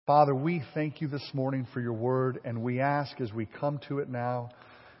Father, we thank you this morning for your word, and we ask as we come to it now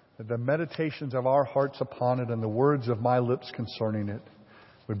that the meditations of our hearts upon it and the words of my lips concerning it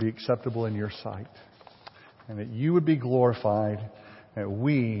would be acceptable in your sight, and that you would be glorified, that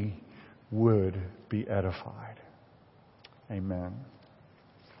we would be edified. Amen.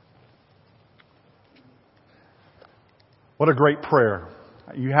 What a great prayer.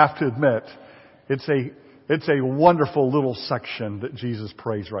 You have to admit, it's a wonderful little section that Jesus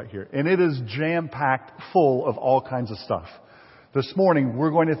prays right here. And it is jam-packed full of all kinds of stuff. This morning,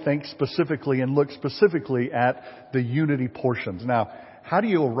 we're going to think specifically and look specifically at the unity portions. Now, how do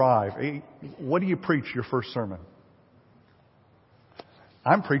you arrive? What do you preach your first sermon?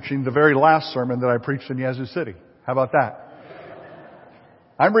 I'm preaching the very last sermon that I preached in Yazoo City. How about that?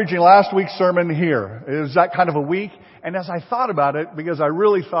 I'm preaching last week's sermon here. It was that kind of a week. And as I thought about it, because I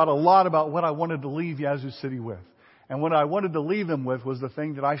really thought a lot about what I wanted to leave Yazoo City with. And what I wanted to leave them with was the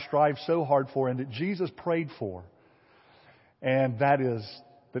thing that I strive so hard for and that Jesus prayed for. And that is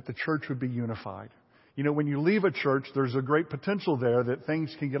that the church would be unified. You know, when you leave a church, there's a great potential there that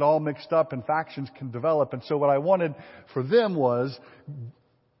things can get all mixed up and factions can develop. And so what I wanted for them was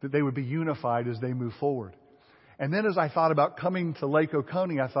that they would be unified as they move forward. And then as I thought about coming to Lake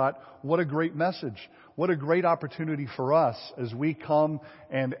Oconee, I thought, what a great message. What a great opportunity for us as we come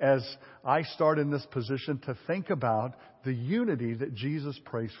and as I start in this position to think about the unity that Jesus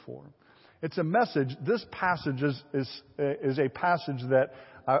prays for. It's a message. This passage is a passage that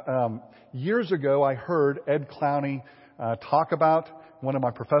years ago I heard Ed Clowney talk about, one of my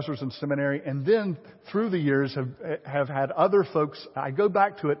professors in seminary, and then through the years have had other folks. I go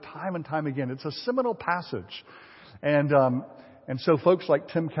back to it time and time again. It's a seminal passage. And so folks like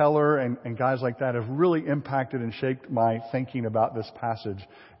Tim Keller and guys like that have really impacted and shaped my thinking about this passage.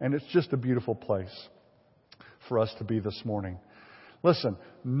 And it's just a beautiful place for us to be this morning. Listen,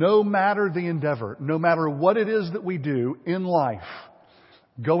 no matter the endeavor, no matter what it is that we do in life,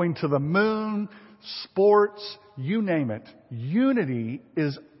 going to the moon, sports, you name it, unity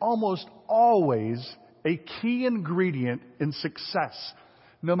is almost always a key ingredient in success.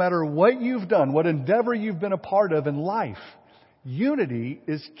 No matter what you've done, what endeavor you've been a part of in life, unity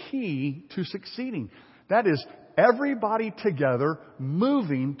is key to succeeding. That is, everybody together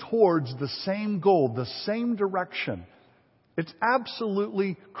moving towards the same goal, the same direction. It's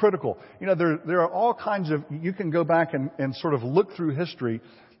absolutely critical. You know, there are all kinds of, you can go back and sort of look through history,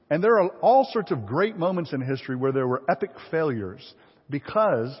 and there are all sorts of great moments in history where there were epic failures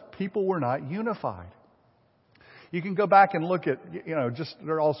because people were not unified. You can go back and look at,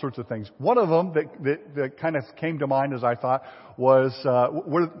 there are all sorts of things. One of them that kind of came to mind as I thought was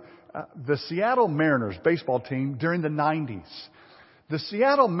the Seattle Mariners baseball team during the 90s. The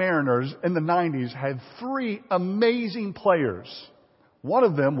Seattle Mariners in the 90s had three amazing players. One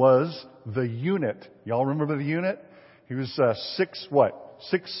of them was the Unit. Y'all remember the Unit? He was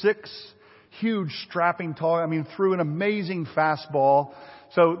 6'6", huge, strapping, tall. Threw an amazing fastball.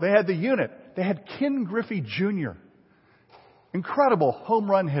 So they had the Unit. They had Ken Griffey Jr., incredible home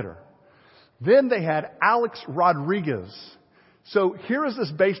run hitter. Then they had Alex Rodriguez. So here is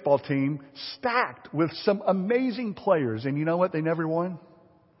this baseball team stacked with some amazing players. And you know what? They never won.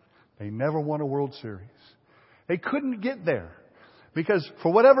 They never won a World Series. They couldn't get there because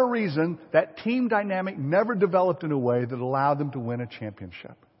for whatever reason, that team dynamic never developed in a way that allowed them to win a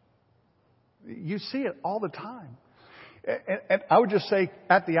championship. You see it all the time. And I would just say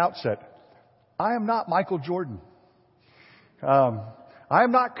at the outset, I am not Michael Jordan. I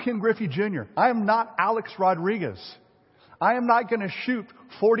am not Ken Griffey Jr. I am not Alex Rodriguez. I am not going to shoot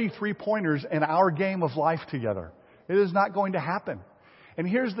 43 pointers in our game of life together. It is not going to happen. And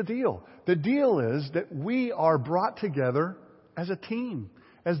here's the deal. The deal is that we are brought together as a team,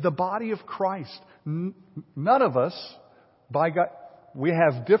 as the body of Christ. None of us, by God, we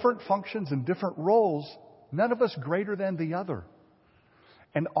have different functions and different roles. None of us greater than the other.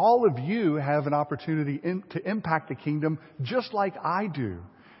 And all of you have an opportunity to impact the kingdom just like I do.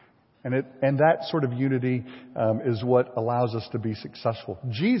 And that sort of unity is what allows us to be successful.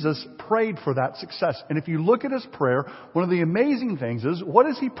 Jesus prayed for that success. And if you look at his prayer, one of the amazing things is, what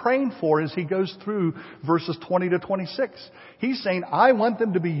is he praying for as he goes through verses 20 to 26? He's saying, I want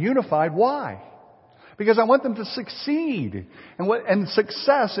them to be unified. Why? Because I want them to succeed. And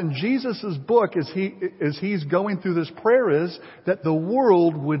success in Jesus' book as he's going through this prayer is that the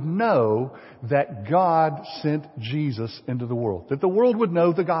world would know that God sent Jesus into the world. That the world would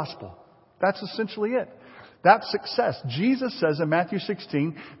know the gospel. That's essentially it. That's success. Jesus says in Matthew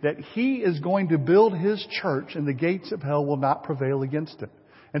 16 that he is going to build his church and the gates of hell will not prevail against it.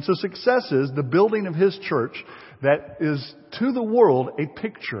 And so success is the building of His church that is to the world a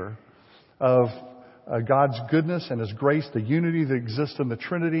picture of God's goodness and His grace, the unity that exists in the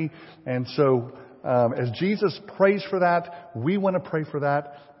Trinity. And so as Jesus prays for that, we want to pray for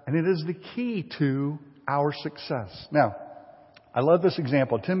that. And it is the key to our success. Now, I love this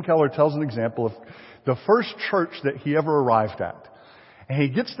example. Tim Keller tells an example of the first church that he ever arrived at. And he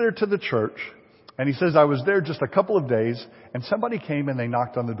gets there to the church, and he says, I was there just a couple of days, and somebody came and they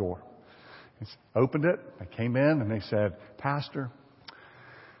knocked on the door. He opened it, they came in, and they said, Pastor,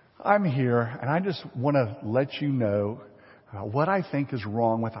 I'm here, and I just want to let you know what I think is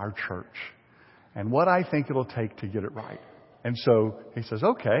wrong with our church and what I think it'll take to get it right. And so he says,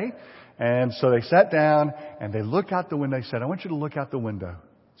 okay. And so they sat down, and they looked out the window. He said, I want you to look out the window.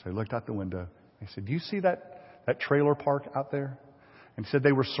 So he looked out the window. He said, do you see that trailer park out there? And he said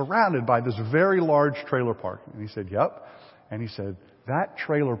they were surrounded by this very large trailer park. And he said, yep. And he said, that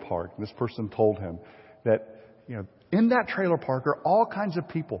trailer park, this person told him that, in that trailer park are all kinds of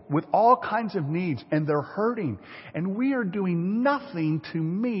people with all kinds of needs, and they're hurting. And we are doing nothing to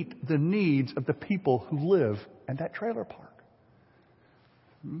meet the needs of the people who live in that trailer park.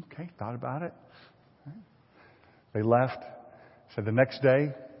 Okay, thought about it. They left. Said the next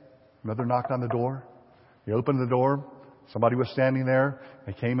day, another knocked on the door. He opened the door. Somebody was standing there.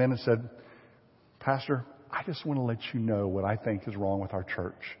 They came in and said, Pastor, I just want to let you know what I think is wrong with our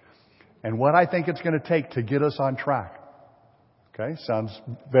church and what I think it's going to take to get us on track. Okay, sounds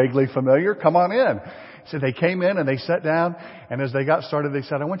vaguely familiar. Come on in. So they came in and they sat down, and as they got started, they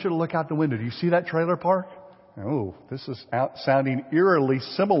said, I want you to look out the window. Do you see that trailer park? Oh, this is sounding eerily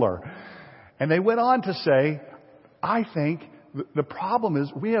similar. And they went on to say, I think the problem is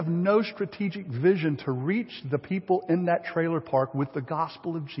we have no strategic vision to reach the people in that trailer park with the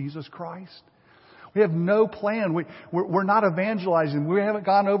gospel of Jesus Christ. We have no plan. We're not evangelizing. We haven't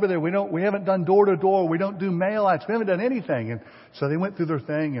gone over there. We haven't done door to door. We don't do mail outs. We haven't done anything. And so they went through their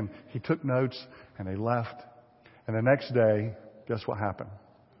thing, and he took notes, and they left. And the next day, guess what happened?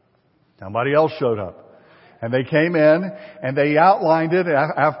 Somebody else showed up. And they came in and they outlined it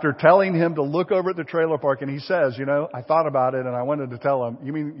after telling him to look over at the trailer park. And he says, I thought about it and I wanted to tell him,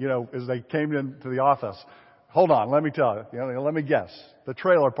 you mean, as they came into the office, hold on, let me tell you, let me guess, the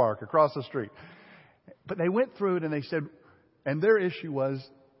trailer park across the street. But they went through it and they said, and their issue was,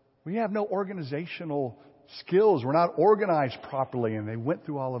 we have no organizational skills. We're not organized properly. And they went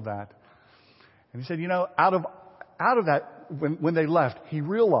through all of that. And he said, out of that, when they left, he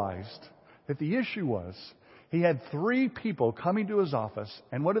realized that the issue was, he had 3 people coming to his office,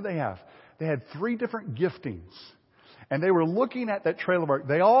 and what did they have? They had 3 different giftings. And they were looking at that trailer park.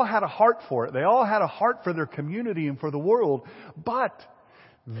 They all had a heart for it. They all had a heart for their community and for the world. But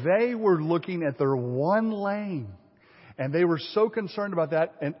they were looking at their one lane. And they were so concerned about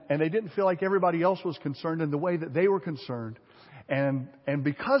that, and they didn't feel like everybody else was concerned in the way that they were concerned. And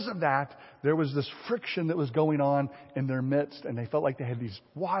because of that, there was this friction that was going on in their midst, and they felt like they had these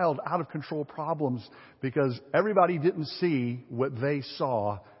wild, out-of-control problems because everybody didn't see what they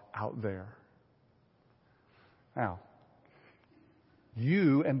saw out there. Now,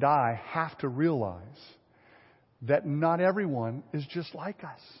 you and I have to realize that not everyone is just like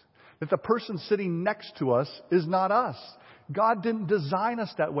us. That the person sitting next to us is not us. God didn't design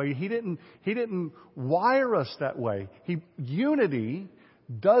us that way. He didn't wire us that way. Unity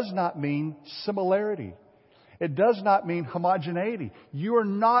does not mean similarity. It does not mean homogeneity. You are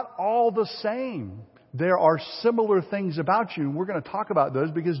not all the same. There are similar things about you, and we're going to talk about those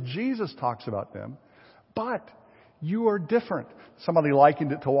because Jesus talks about them. But you are different. Somebody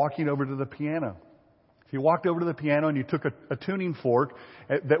likened it to walking over to the piano. If you walked over to the piano and you took a tuning fork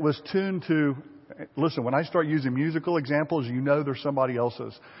that was tuned to... Listen, when I start using musical examples, they're somebody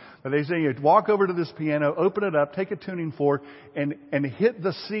else's. But they say you walk over to this piano, open it up, take a tuning fork, and hit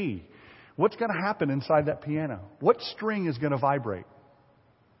the C. What's going to happen inside that piano? What string is going to vibrate?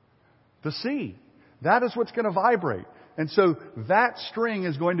 The C. That is what's going to vibrate. And so that string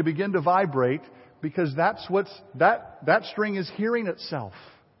is going to begin to vibrate because that string is hearing itself.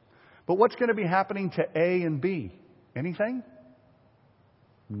 But what's going to be happening to A and B? Anything?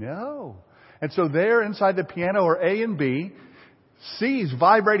 No. And so there inside the piano are A and B. C's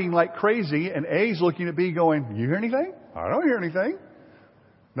vibrating like crazy, and A's looking at B going, you hear anything? I don't hear anything.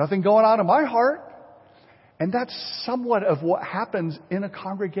 Nothing going on in my heart. And that's somewhat of what happens in a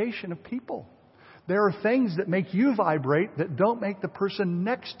congregation of people. There are things that make you vibrate that don't make the person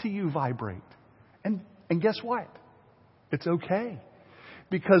next to you vibrate. And guess what? It's okay.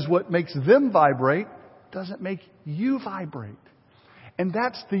 Because what makes them vibrate doesn't make you vibrate. And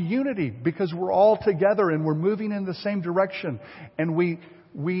that's the unity, because we're all together and we're moving in the same direction. And we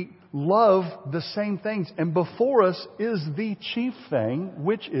we love the same things. And before us is the chief thing,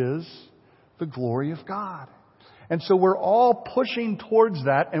 which is the glory of God. And so we're all pushing towards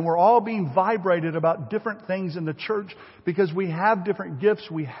that, and we're all being vibrated about different things in the church because we have different gifts,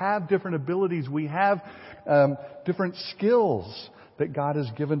 we have different abilities, we have different skills that God has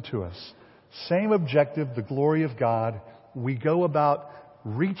given to us. Same objective, the glory of God. We go about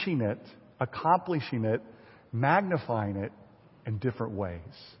reaching it, accomplishing it, magnifying it in different ways.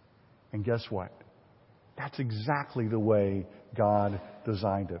 And guess what? That's exactly the way God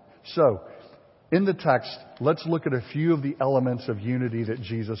designed it. So, in the text, let's look at a few of the elements of unity that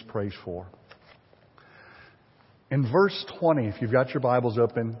Jesus prays for. In verse 20, if you've got your Bibles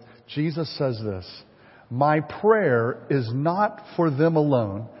open, Jesus says this, "My prayer is not for them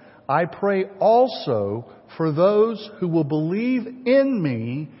alone. I pray also for those who will believe in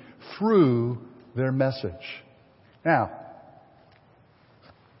me through their message." Now,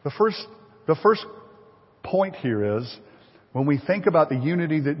 the first point here is, when we think about the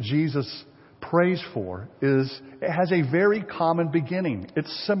unity that Jesus prays for, is it has a very common beginning.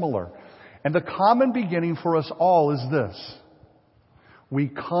 It's similar. And the common beginning for us all is this. We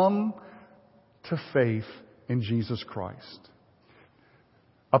come to faith in Jesus Christ.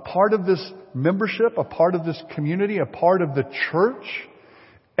 A part of this membership, a part of this community, a part of the church,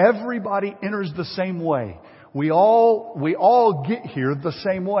 everybody enters the same way. We all get here the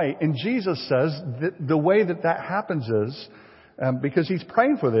same way. And Jesus says that the way that happens is, because He's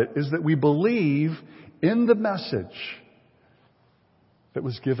praying for it, is that we believe in the message that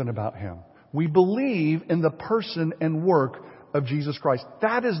was given about Him. We believe in the person and work of Jesus Christ.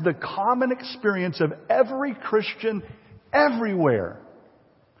 That is the common experience of every Christian everywhere.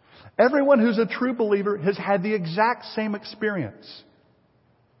 Everyone who's a true believer has had the exact same experience.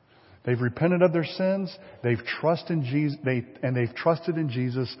 They've repented of their sins, they've trusted in Jesus, they've trusted in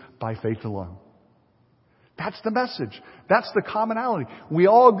Jesus by faith alone. That's the message. That's the commonality. We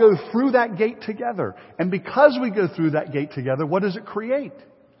all go through that gate together. And because we go through that gate together, what does it create?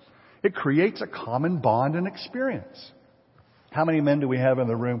 It creates a common bond and experience. How many men do we have in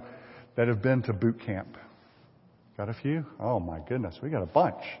the room that have been to boot camp? Got a few? Oh my goodness, we got a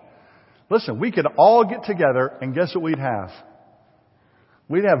bunch. Listen, we could all get together and guess what we'd have?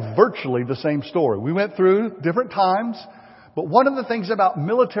 We'd have virtually the same story. We went through different times, but one of the things about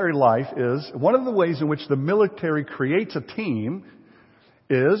military life is, one of the ways in which the military creates a team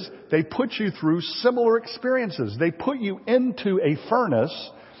is they put you through similar experiences. They put you into a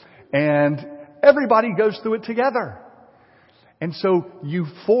furnace and everybody goes through it together. And so you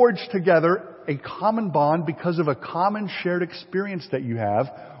forge together a common bond because of a common shared experience that you have,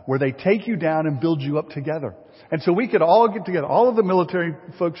 where they take you down and build you up together. And so we could all get together. All of the military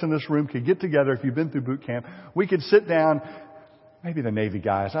folks in this room could get together if you've been through boot camp. We could sit down, maybe the Navy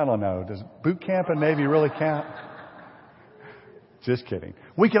guys, I don't know. Does boot camp and Navy really count? Just kidding.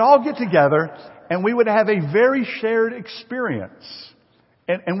 We could all get together and we would have a very shared experience.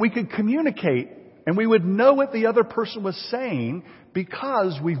 And we could communicate and we would know what the other person was saying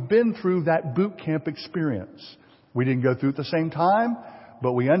because we've been through that boot camp experience. We didn't go through it at the same time,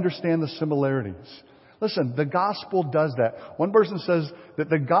 but we understand the similarities. Listen, the gospel does that. One person says that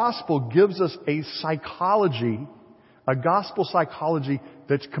the gospel gives us a gospel psychology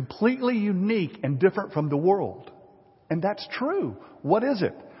that's completely unique and different from the world. And that's true. What is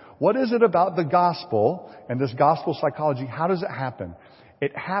it? What is it about the gospel and this gospel psychology? How does it happen?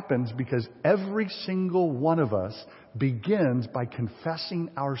 It happens because every single one of us begins by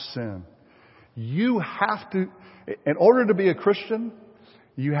confessing our sin. You have to, in order to be a Christian,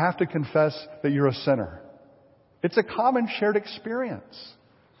 you have to confess that you're a sinner. It's a common shared experience.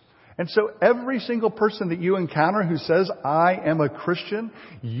 And so every single person that you encounter who says, I am a Christian,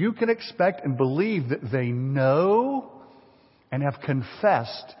 you can expect and believe that they know and have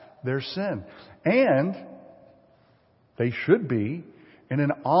confessed their sin. And they should be in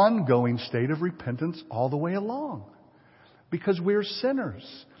an ongoing state of repentance all the way along. Because we're sinners.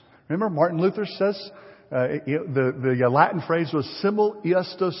 Remember, Martin Luther says, the Latin phrase was simul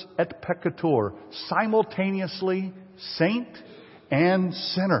iustus et peccator, simultaneously saint and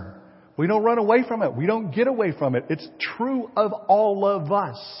sinner. We don't run away from it. We don't get away from it. It's true of all of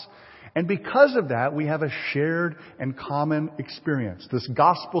us. And because of that, we have a shared and common experience. This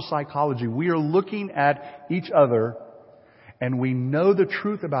gospel psychology. We are looking at each other and we know the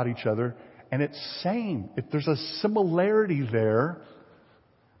truth about each other, and it's same. There's a similarity there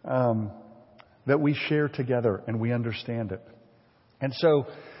that we share together and we understand it. And so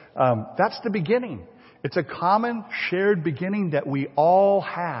that's the beginning. It's a common shared beginning that we all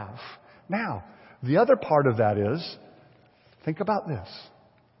have. Now, the other part of that is, think about this.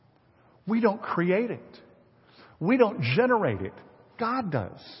 We don't create it. We don't generate it. God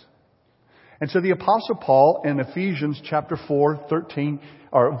does. And so the Apostle Paul in Ephesians chapter 4:13,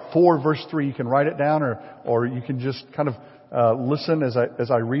 or 4 verse 3, you can write it down, or you can just kind of listen as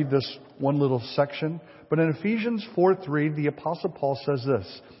I read this one little section. But in Ephesians 4:3, the Apostle Paul says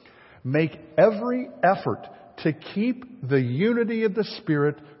this: make every effort to keep the unity of the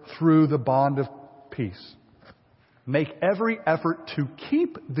Spirit through the bond of peace. Make every effort to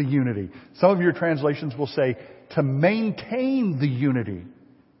keep the unity. Some of your translations will say to maintain the unity.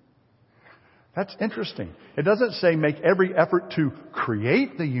 That's interesting. It doesn't say make every effort to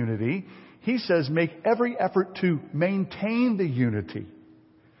create the unity. He says make every effort to maintain the unity.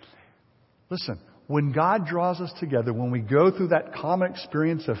 Listen, when God draws us together, when we go through that common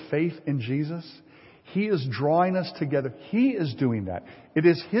experience of faith in Jesus, He is drawing us together. He is doing that. It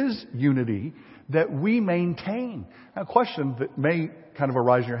is His unity that we maintain. Now, a question that may kind of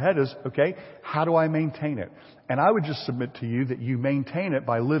arise in your head is, okay, how do I maintain it? And I would just submit to you that you maintain it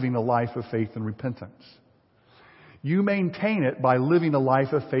by living a life of faith and repentance. You maintain it by living a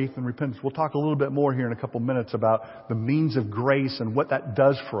life of faith and repentance. We'll talk a little bit more here in a couple minutes about the means of grace and what that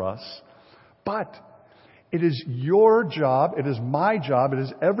does for us. But it is your job, it is my job, it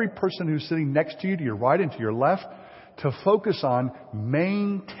is every person who's sitting next to you, to your right and to your left, to focus on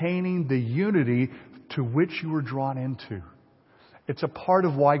maintaining the unity to which you were drawn into. It's a part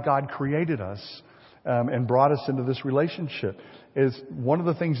of why God created us and brought us into this relationship. Is one of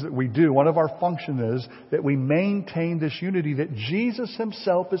the things that we do, one of our function is that we maintain this unity that Jesus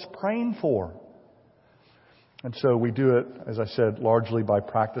Himself is praying for. And so we do it, as I said, largely by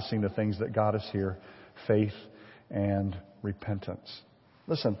practicing the things that got us here: faith and repentance.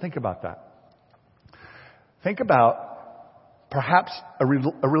 Listen, think about that. Think about perhaps a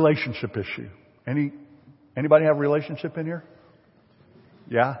relationship issue. Anybody have a relationship in here?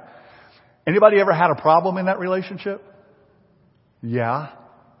 Yeah? Anybody ever had a problem in that relationship? Yeah?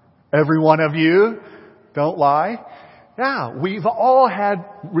 Every one of you? Don't lie. Yeah, we've all had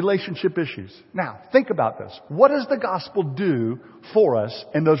relationship issues. Now, think about this. What does the gospel do for us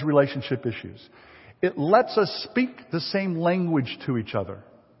in those relationship issues? It lets us speak the same language to each other.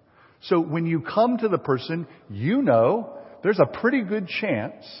 So when you come to the person, you know there's a pretty good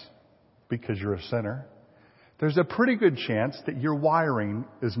chance, because you're a sinner, there's a pretty good chance that your wiring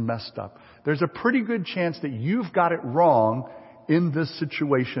is messed up. There's a pretty good chance that you've got it wrong in this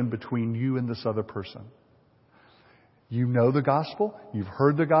situation between you and this other person. You know the gospel. You've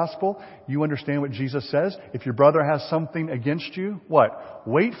heard the gospel. You understand what Jesus says. If your brother has something against you, what?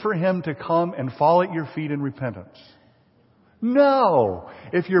 Wait for him to come and fall at your feet in repentance. No.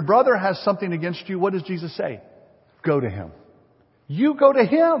 If your brother has something against you, what does Jesus say? Go to him. You go to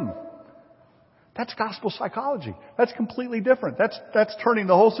him. That's gospel psychology. That's completely different. That's turning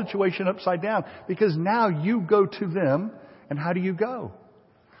the whole situation upside down, because now you go to them. And how do you go?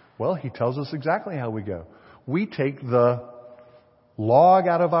 Well, He tells us exactly how we go. We take the log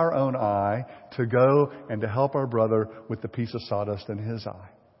out of our own eye to go and to help our brother with the piece of sawdust in his eye.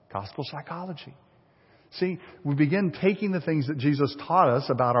 Gospel psychology. See, we begin taking the things that Jesus taught us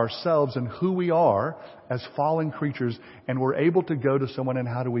about ourselves and who we are as fallen creatures, and we're able to go to someone. And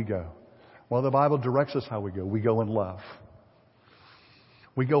how do we go? Well, the Bible directs us how we go. We go in love.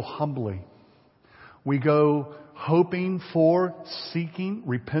 We go humbly. We go hoping for, seeking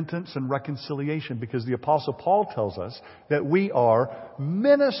repentance and reconciliation, because the Apostle Paul tells us that we are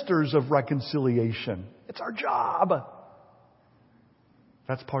ministers of reconciliation. It's our job.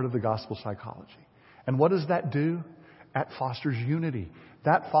 That's part of the gospel psychology. And what does that do? That fosters unity.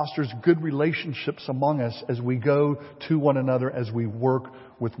 That fosters good relationships among us as we go to one another, as we work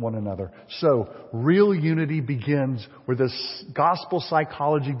with one another. So, real unity begins where this gospel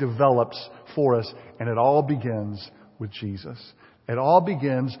psychology develops for us, and it all begins with Jesus. It all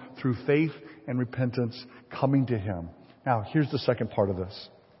begins through faith and repentance, coming to Him. Now, here's the second part of this.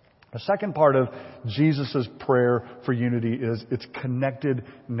 The second part of Jesus' prayer for unity is its connected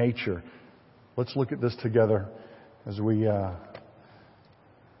nature. Let's look at this together as we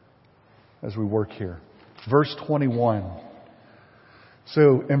work here. Verse 21.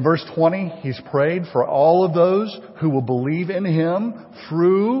 So in verse 20, He's prayed for all of those who will believe in Him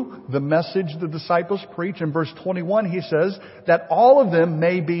through the message the disciples preach. In verse 21, He says that all of them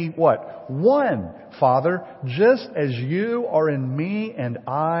may be what? One. Father, just as You are in Me and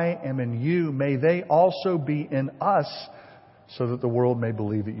I am in You, may they also be in us, so that the world may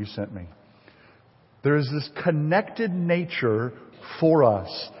believe that You sent Me. There is this connected nature for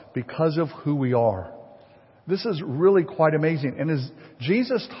us because of who we are. This is really quite amazing. And as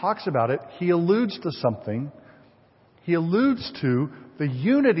Jesus talks about it, He alludes to something. He alludes to the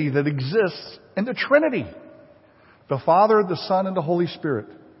unity that exists in the Trinity. The Father, the Son, and the Holy Spirit.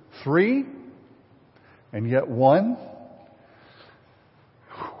 3, and yet 1.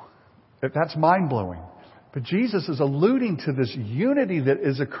 That's mind-blowing. But Jesus is alluding to this unity that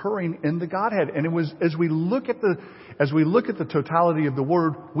is occurring in the Godhead. And it was, as we look at the totality of the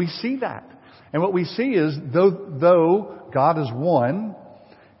Word, we see that. And what we see is, though God is 1,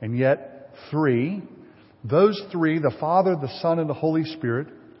 and yet 3, those 3, the Father, the Son, and the Holy Spirit,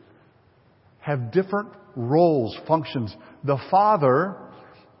 have different roles, functions. The Father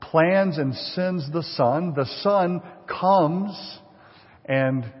plans and sends the Son. The Son comes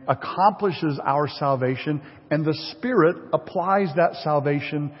and accomplishes our salvation, and the Spirit applies that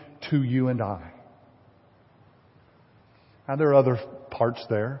salvation to you and I. Now, there are other parts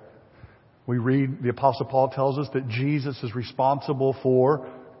there. We read, the Apostle Paul tells us that Jesus is responsible for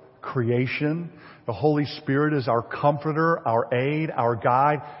creation. The Holy Spirit is our comforter, our aid, our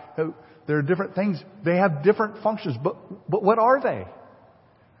guide. There are different things. They have different functions, but what are they?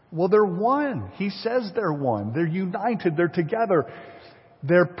 Well, they're one. He says they're one. They're united. They're together.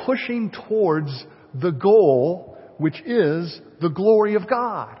 They're pushing towards the goal, which is the glory of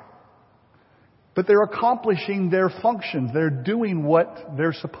God. But they're accomplishing their functions. They're doing what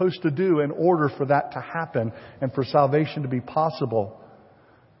they're supposed to do in order for that to happen and for salvation to be possible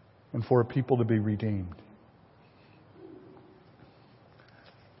and for a people to be redeemed.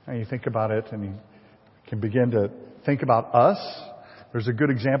 And you think about it and you can begin to think about us. There's a good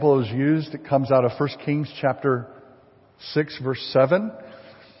example that was used. It comes out of 1 Kings chapter 6, verse 7.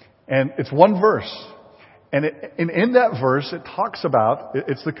 And it's one verse. And in that verse, it talks about,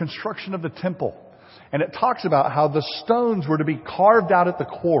 it's the construction of the temple. And it talks about how the stones were to be carved out at the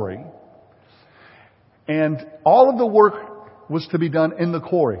quarry. And all of the work was to be done in the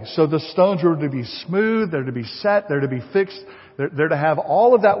quarry. So the stones were to be smooth, they're to be set, they're to be fixed. They're to have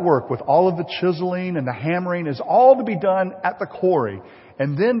all of that work with all of the chiseling and the hammering is all to be done at the quarry.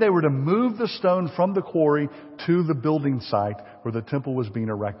 And then they were to move the stone from the quarry to the building site where the temple was being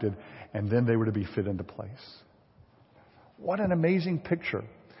erected. And then they were to be fit into place. What an amazing picture.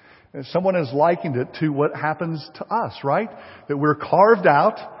 Someone has likened it to what happens to us, right? That we're carved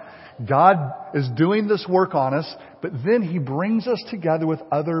out. God is doing this work on us, but then He brings us together with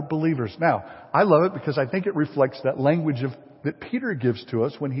other believers. Now, I love it because I think it reflects that language that Peter gives to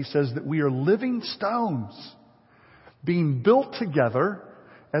us when he says that we are living stones being built together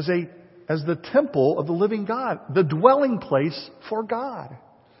as the temple of the living God, the dwelling place for God.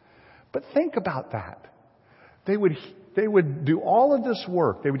 But think about that. They would do all of this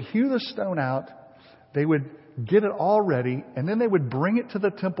work. They would hew the stone out. They would get it all ready. And then they would bring it to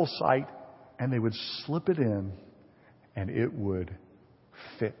the temple site and they would slip it in and it would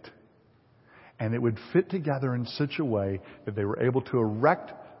fit. And it would fit together in such a way that they were able to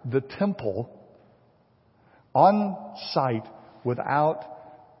erect the temple on site without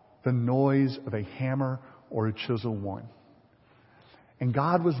the noise of a hammer or a chisel one. And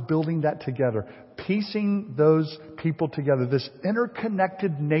God was building that together, piecing those people together, this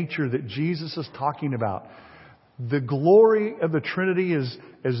interconnected nature that Jesus is talking about. The glory of the Trinity is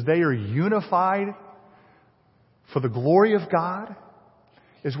as they are unified for the glory of God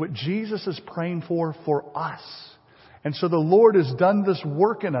is what Jesus is praying for us. And so the Lord has done this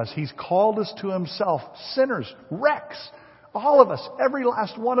work in us. He's called us to Himself, sinners, wrecks, all of us, every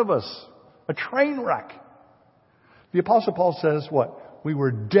last one of us, a train wreck. The Apostle Paul says what? We were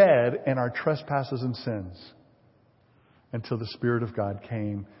dead in our trespasses and sins until the Spirit of God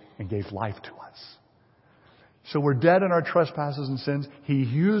came and gave life to us. So we're dead in our trespasses and sins. He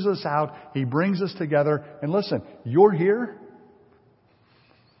hews us out. He brings us together. And listen, you're here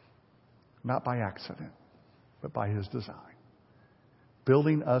not by accident, but by His design.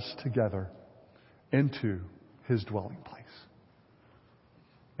 Building us together into His dwelling place.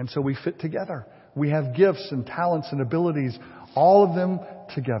 And so we fit together. We have gifts and talents and abilities, all of them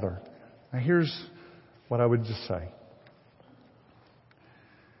together. Now here's what I would just say.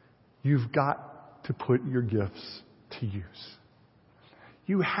 You've got to put your gifts to use.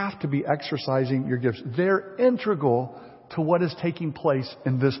 You have to be exercising your gifts. They're integral to what is taking place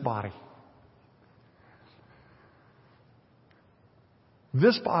in this body.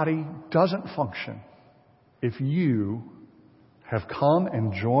 This body doesn't function if you have come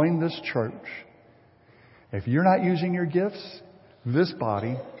and joined this church. If you're not using your gifts, this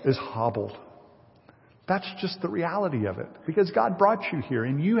body is hobbled. That's just the reality of it. Because God brought you here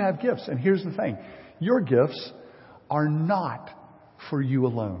and you have gifts. And here's the thing. Your gifts are not for you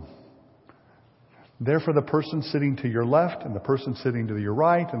alone. Therefore, the person sitting to your left and the person sitting to your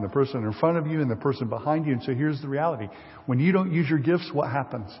right and the person in front of you and the person behind you. And so here's the reality. When you don't use your gifts, what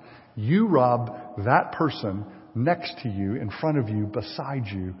happens? You rob that person next to you, in front of you, beside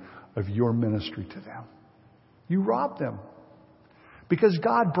you, of your ministry to them. You rob them. Because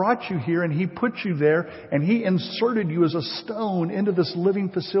God brought you here and He put you there and He inserted you as a stone into this living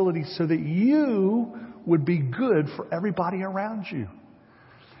facility so that you would be good for everybody around you.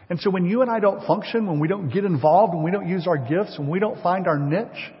 And so when you and I don't function, when we don't get involved, when we don't use our gifts, when we don't find our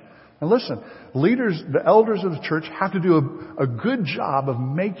niche, and listen, leaders, the elders of the church have to do a good job of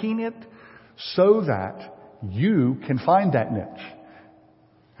making it so that you can find that niche.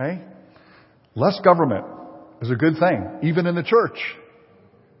 Okay? Less government is a good thing, even in the church.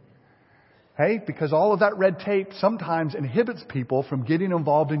 Hey, because all of that red tape sometimes inhibits people from getting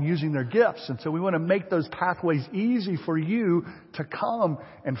involved in using their gifts. And so we want to make those pathways easy for you to come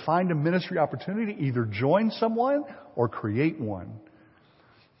and find a ministry opportunity, either join someone or create one.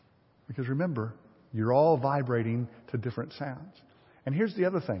 Because remember, you're all vibrating to different sounds. And here's the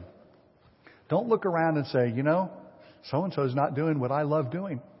other thing. Don't look around and say, so-and-so is not doing what I love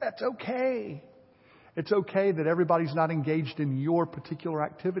doing. That's okay. It's okay that everybody's not engaged in your particular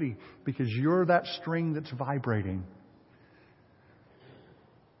activity because you're that string that's vibrating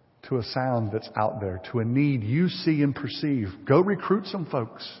to a sound that's out there, to a need you see and perceive. Go recruit some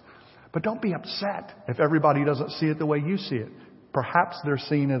folks. But don't be upset if everybody doesn't see it the way you see it. Perhaps they're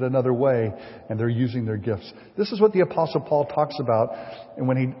seeing it another way and they're using their gifts. This is what the Apostle Paul talks about and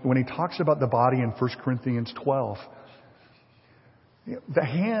when he talks about the body in 1 Corinthians 12. The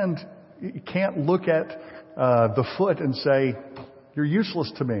hand, you can't look at the foot and say, you're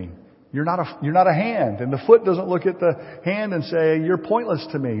useless to me. You're not a hand. And the foot doesn't look at the hand and say, you're pointless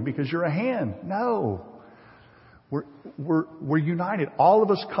to me because you're a hand. No. We're united. All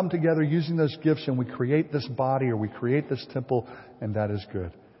of us come together using those gifts and we create this body or we create this temple, and that is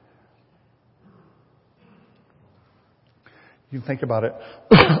good. You can think about it.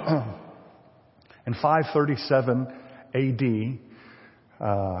 In 537 AD,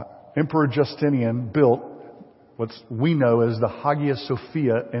 Emperor Justinian built what we know as the Hagia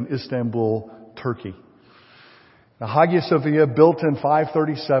Sophia in Istanbul, Turkey. The Hagia Sophia, built in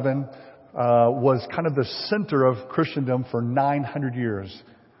 537, was kind of the center of Christendom for 900 years.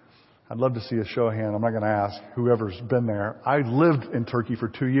 I'd love to see a show of hands. I'm not going to ask whoever's been there. I lived in Turkey for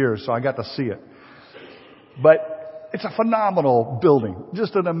 2 years, so I got to see it. But it's a phenomenal building.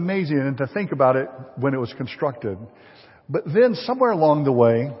 Just an amazing, and to think about it when it was constructed. But then somewhere along the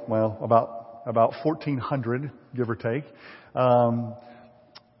way, well, about 1400, give or take,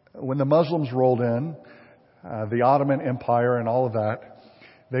 when the Muslims rolled in, the Ottoman Empire and all of that,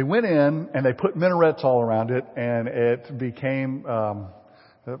 they went in and they put minarets all around it, and it became,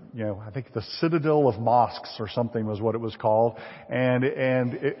 I think the Citadel of Mosques or something was what it was called, and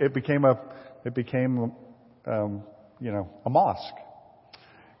it became a mosque.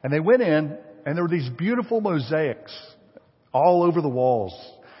 And they went in, and there were these beautiful mosaics all over the walls.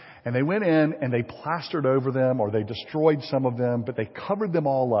 And they went in and they plastered over them, or they destroyed some of them, but they covered them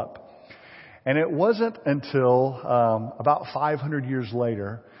all up. And it wasn't until about 500 years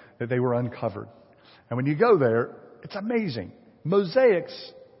later that they were uncovered. And when you go there, it's amazing.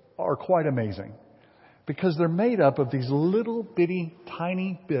 Mosaics are quite amazing because they're made up of these little bitty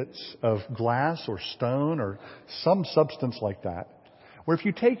tiny bits of glass or stone or some substance like that. Where if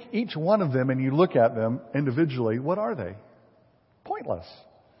you take each one of them and you look at them individually, what are they? Pointless.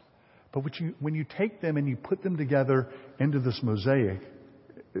 But when you take them and you put them together into this mosaic,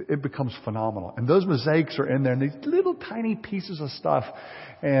 it becomes phenomenal. And those mosaics are in there, and these little tiny pieces of stuff,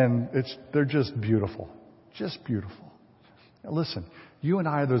 and they're just beautiful. Just beautiful. Now listen, you and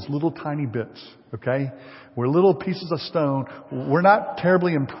I are those little tiny bits, okay? We're little pieces of stone. We're not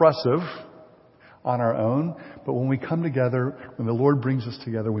terribly impressive on our own, but when we come together, when the Lord brings us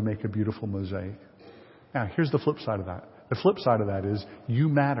together, we make a beautiful mosaic. Now, here's the flip side of that. The flip side of that is you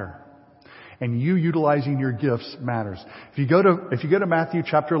matter. And you utilizing your gifts matters. If you go to Matthew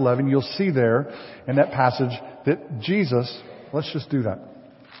chapter 11, you'll see there in that passage that Jesus, let's just do that.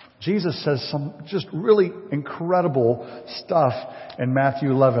 Jesus says some just really incredible stuff in Matthew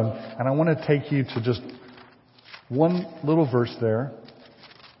 11. And I want to take you to just one little verse there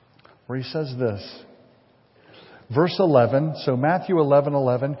where he says this. Verse 11, so Matthew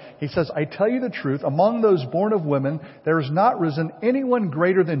 11:11, he says, I tell you the truth, among those born of women, there has not risen anyone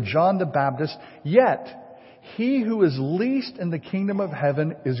greater than John the Baptist, yet he who is least in the kingdom of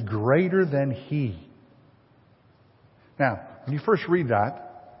heaven is greater than he. Now, when you first read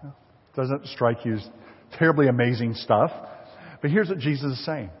that, it doesn't strike you as terribly amazing stuff, but here's what Jesus is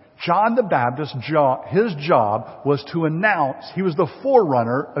saying. John the Baptist, his job was to announce, he was the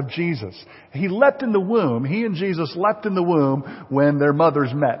forerunner of Jesus. He leapt in the womb, he and Jesus leapt in the womb when their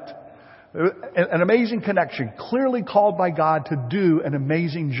mothers met. An amazing connection, clearly called by God to do an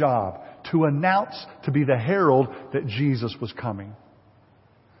amazing job, to announce, to be the herald that Jesus was coming.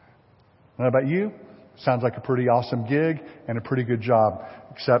 And how about you? Sounds like a pretty awesome gig and a pretty good job,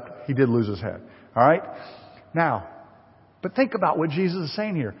 except he did lose his head. All right? Now, but think about what Jesus is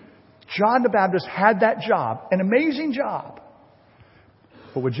saying here. John the Baptist had that job, an amazing job.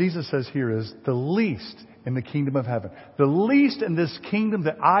 But what Jesus says here is the least in the kingdom of heaven, the least in this kingdom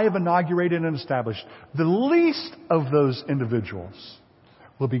that I have inaugurated and established, the least of those individuals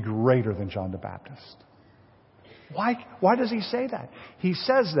will be greater than John the Baptist. Why does he say that? He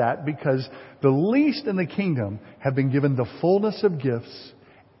says that because the least in the kingdom have been given the fullness of gifts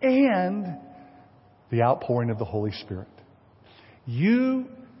and the outpouring of the Holy Spirit. You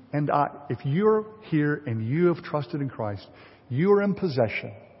and I, if you're here and you have trusted in Christ, you are in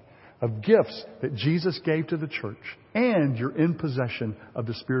possession of gifts that Jesus gave to the church, and you're in possession of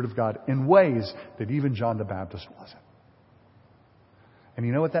the Spirit of God in ways that even John the Baptist wasn't. And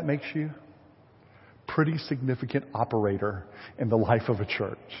you know what that makes you? Pretty significant operator in the life of a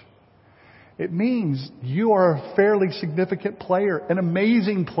church. It means you are a fairly significant player, an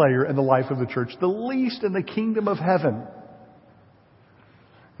amazing player in the life of the church. The least in the kingdom of heaven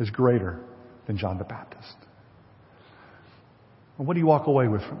is greater than John the Baptist. And what do you walk away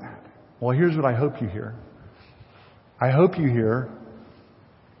with from that? Well, here's what I hope you hear. I hope you hear,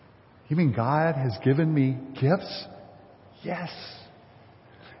 you mean God has given me gifts? Yes.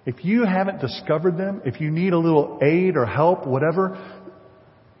 If you haven't discovered them, if you need a little aid or help, whatever,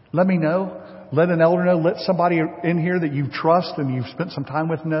 let me know. Let an elder know. Let somebody in here that you trust and you've spent some time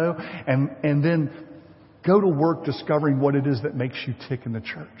with know. And then go to work discovering what it is that makes you tick in the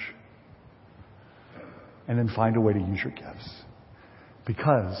church. And then find a way to use your gifts.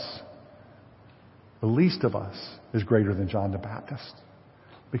 Because the least of us is greater than John the Baptist.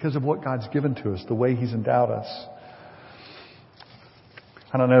 Because of what God's given to us, the way He's endowed us.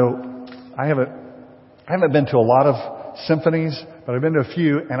 I don't know, I haven't been to a lot of symphonies, but I've been to a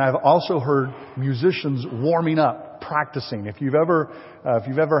few, and I've also heard musicians warming up, practicing. If you've ever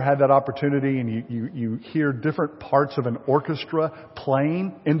had that opportunity and you hear different parts of an orchestra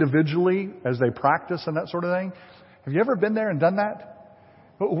playing individually as they practice and that sort of thing, have you ever been there and done that?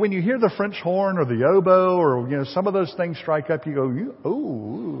 When you hear the French horn or the oboe or some of those things strike up, you go,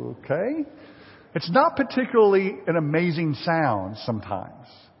 "Oh, okay." It's not particularly an amazing sound sometimes.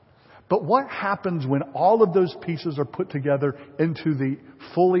 But what happens when all of those pieces are put together into the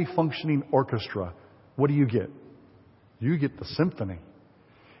fully functioning orchestra? What do you get? You get the symphony.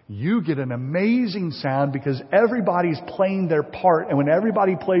 You get an amazing sound because everybody's playing their part. And when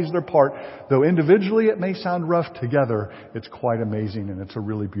everybody plays their part, though individually it may sound rough, together it's quite amazing and it's a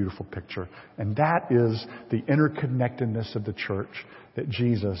really beautiful picture. And that is the interconnectedness of the church that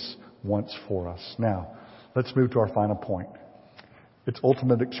Jesus wants for us. Now, let's move to our final point. Its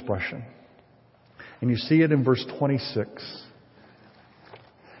ultimate expression. And you see it in verse 26.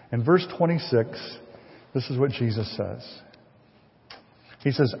 In verse 26, this is what Jesus says.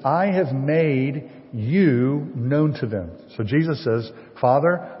 He says, "I have made you known to them." So Jesus says,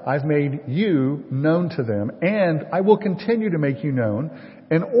 "Father, I've made you known to them, and I will continue to make you known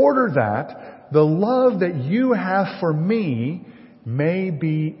in order that the love that you have for me may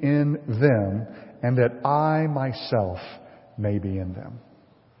be in them, and that I myself may be in them."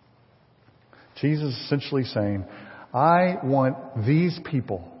 Jesus is essentially saying, I want these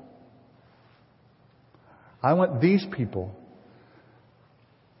people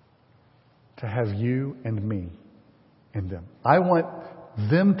to have you and me in them. I want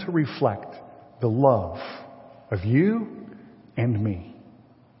them to reflect the love of you and me.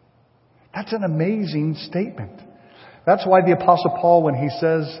 That's an amazing statement. That's why the Apostle Paul, when he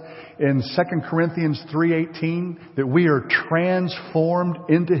says in 2 Corinthians 3:18 that we are transformed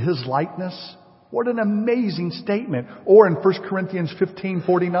into His likeness, what an amazing statement. Or in 1 Corinthians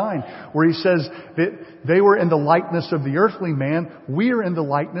 15:49, where he says that they were in the likeness of the earthly man, we are in the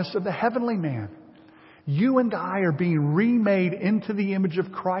likeness of the heavenly man. You and I are being remade into the image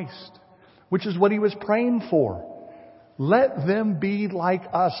of Christ, which is what he was praying for. Let them be like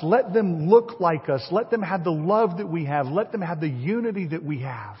us. Let them look like us. Let them have the love that we have. Let them have the unity that we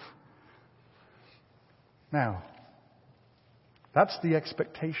have. Now, that's the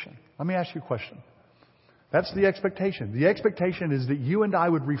expectation. Let me ask you a question. That's the expectation. The expectation is that you and I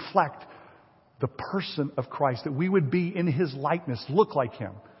would reflect the person of Christ, that we would be in His likeness, look like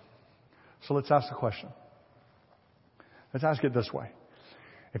Him. So let's ask the question. Let's ask it this way.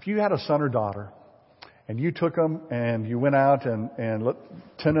 If you had a son or daughter and you took them and you went out and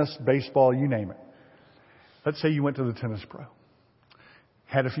tennis, baseball, you name it. Let's say you went to the tennis pro,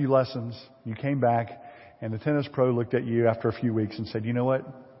 had a few lessons, you came back, and the tennis pro looked at you after a few weeks and said, you know what?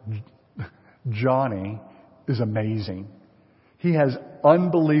 Johnny is amazing. He has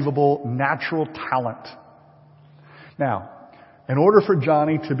unbelievable natural talent. Now, in order for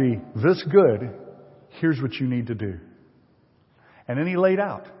Johnny to be this good, here's what you need to do. And then he laid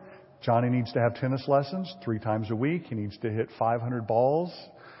out. Johnny needs to have tennis lessons 3 times a week. He needs to hit 500 balls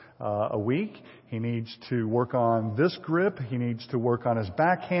a week. He needs to work on this grip. He needs to work on his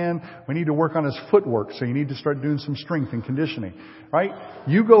backhand. We need to work on his footwork. So you need to start doing some strength and conditioning, right?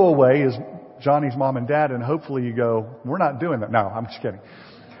 You go away as Johnny's mom and dad, and hopefully you go, we're not doing that. No, I'm just kidding.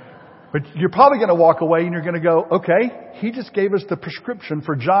 But you're probably going to walk away and you're going to go, okay, he just gave us the prescription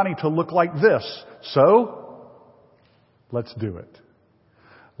for Johnny to look like this. So let's do it.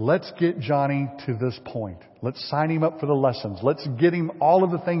 Let's get Johnny to this point. Let's sign him up for the lessons. Let's get him all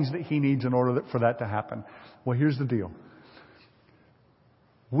of the things that he needs in order for that to happen. Well, here's the deal.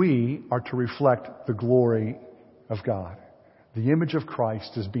 We are to reflect the glory of God. The image of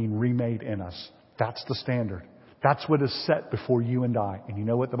Christ is being remade in us. That's the standard. That's what is set before you and I. And you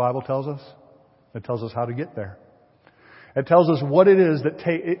know what the Bible tells us? It tells us how to get there. It tells us what it is that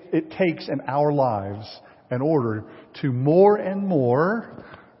it takes in our lives in order to more and more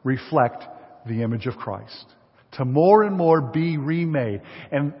reflect the image of Christ. To more and more be remade.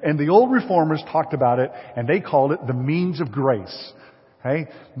 And the old reformers talked about it, and they called it the means of grace. Okay?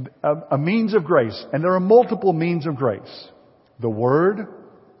 A means of grace. And there are multiple means of grace. The Word,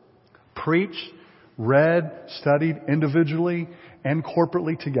 preached, read, studied individually and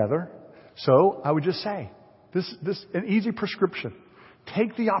corporately together. So I would just say, this an easy prescription.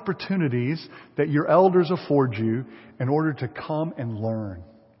 Take the opportunities that your elders afford you in order to come and learn.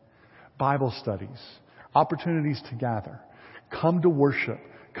 Bible studies, opportunities to gather, come to worship,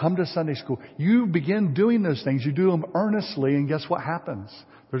 come to Sunday school. You begin doing those things. You do them earnestly, and guess what happens?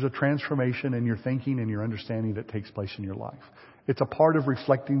 There's a transformation in your thinking and your understanding that takes place in your life. It's a part of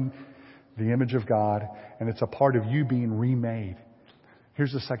reflecting the image of God, and it's a part of you being remade.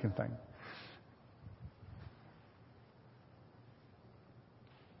 Here's the second thing.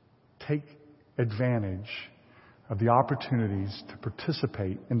 Take advantage of the opportunities to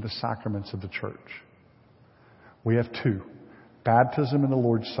participate in the sacraments of the church. We have 2. Baptism and the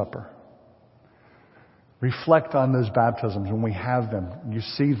Lord's Supper. Reflect on those baptisms when we have them. You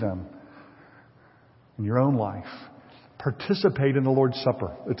see them in your own life. Participate in the Lord's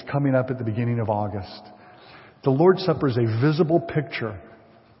Supper. It's coming up at the beginning of August. The Lord's Supper is a visible picture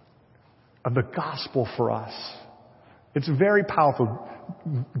of the gospel for us. It's very powerful.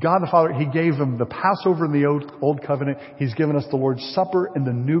 God the Father, He gave them the Passover in the Old Covenant. He's given us the Lord's Supper in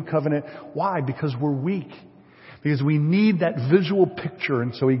the New Covenant. Why? Because we're weak. Because we need that visual picture,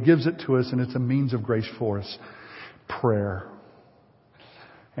 and so He gives it to us, and it's a means of grace for us. Prayer.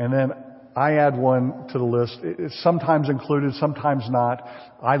 And then I add one to the list. It's sometimes included, sometimes not.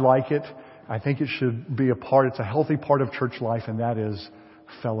 I like it. I think it should be a part. It's a healthy part of church life, and that is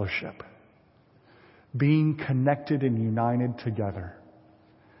fellowship. Being connected and united together.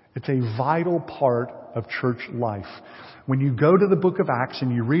 It's a vital part of church life. When you go to the book of Acts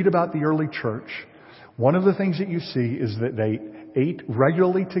and you read about the early church, one of the things that you see is that they ate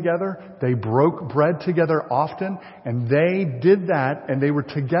regularly together. They broke bread together often. And they did that and they were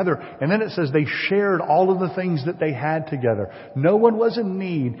together. And then it says they shared all of the things that they had together. No one was in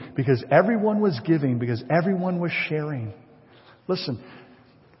need because everyone was giving, because everyone was sharing. Listen,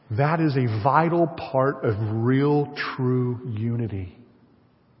 that is a vital part of real, true unity.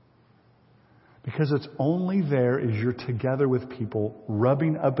 Because it's only there as you're together with people,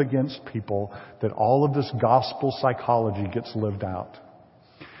 rubbing up against people, that all of this gospel psychology gets lived out.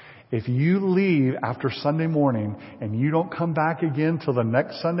 If you leave after Sunday morning and you don't come back again till the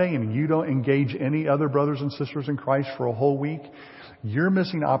next Sunday and you don't engage any other brothers and sisters in Christ for a whole week, you're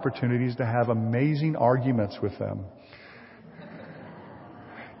missing opportunities to have amazing arguments with them.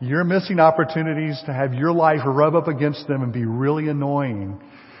 You're missing opportunities to have your life rub up against them and be really annoying,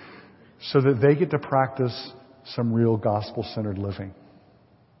 so that they get to practice some real gospel-centered living.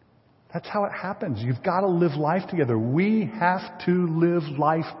 That's how it happens. You've got to live life together. We have to live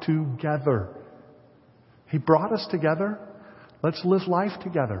life together. He brought us together. Let's live life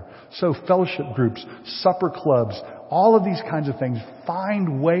together. So fellowship groups, supper clubs, all of these kinds of things.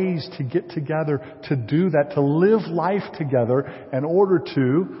 Find ways to get together, to do that, to live life together in order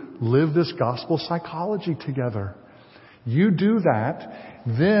to live this gospel psychology together. You do that,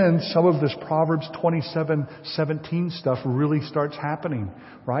 then some of this Proverbs 27:17 stuff really starts happening,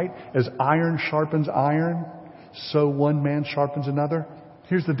 right? As iron sharpens iron, so one man sharpens another.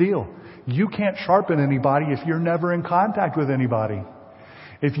 Here's the deal. You can't sharpen anybody if you're never in contact with anybody.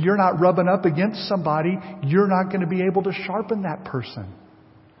 If you're not rubbing up against somebody, you're not going to be able to sharpen that person.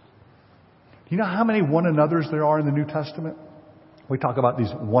 You know how many one another's there are in the New Testament? We talk about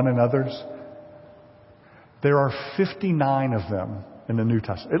these one another's. There are 59 of them in the New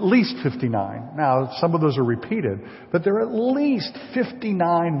Testament. At least 59. Now, some of those are repeated, but there are at least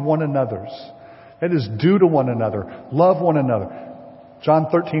 59 one another's. That is, do to one another. Love one another. John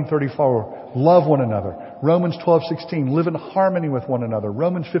 13:34, love one another. Romans 12:16, live in harmony with one another.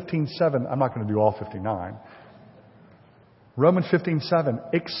 Romans 15:7, I'm not going to do all 59. Romans 15:7,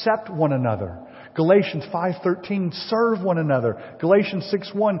 accept one another. Galatians 5:13, serve one another. Galatians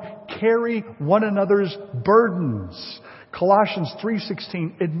 6:1, carry one another's burdens. Colossians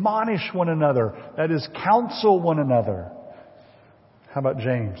 3:16, admonish one another. That is, counsel one another. How about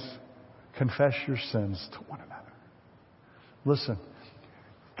James? Confess your sins to one another. Listen,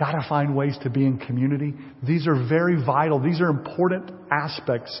 got to find ways to be in community. These are very vital. These are important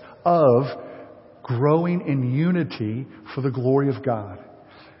aspects of growing in unity for the glory of God.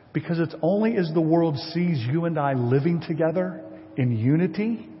 Because it's only as the world sees you and I living together in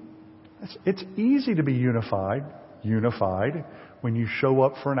unity, it's easy to be unified when you show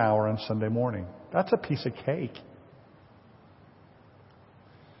up for an hour on Sunday morning. That's a piece of cake.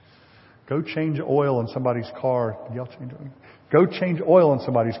 Go change oil in somebody's car. Y'all change oil? Go change oil in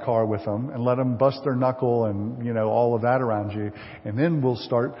somebody's car with them and let them bust their knuckle and, all of that around you. And then we'll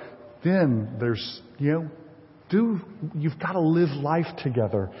start. Then there's, you've got to live life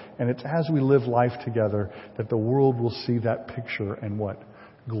together. And it's as we live life together that the world will see that picture and what?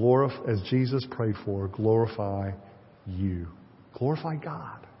 As Jesus prayed for, glorify you. Glorify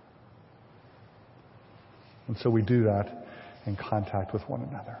God. And so we do that in contact with one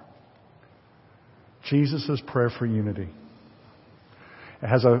another. Jesus' prayer for unity. It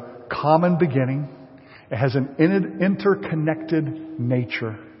has a common beginning. It has an interconnected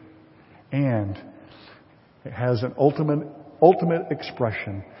nature. And it has an ultimate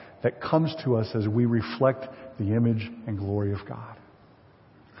expression that comes to us as we reflect the image and glory of God.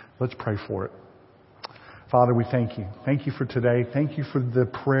 Let's pray for it. Father, we thank you. Thank you for today. Thank you for the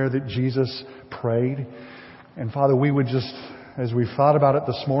prayer that Jesus prayed. And Father, we would just, as we thought about it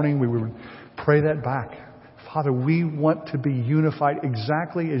this morning, we would pray that back. Father, we want to be unified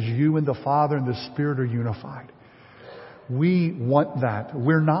exactly as you and the Father and the Spirit are unified. We want that.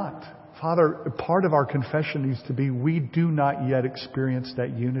 We're not. Father, part of our confession needs to be we do not yet experience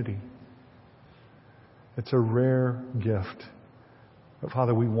that unity. It's a rare gift. But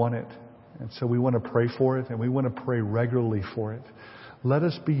Father, we want it. And so we want to pray for it, and we want to pray regularly for it. Let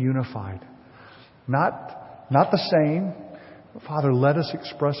us be unified. Not the same. Father, let us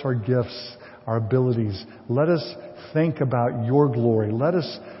express our gifts, our abilities. Let us think about your glory. Let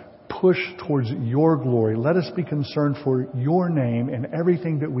us push towards your glory. Let us be concerned for your name and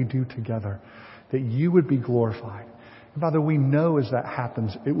everything that we do together, that you would be glorified. And Father, we know as that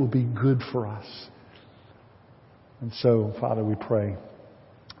happens, it will be good for us. And so, Father, we pray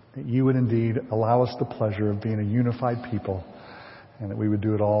that you would indeed allow us the pleasure of being a unified people, and that we would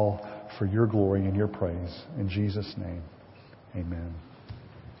do it all for your glory and your praise. In Jesus' name, amen.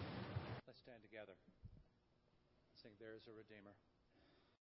 Let's stand together. Sing, There is a Redeemer.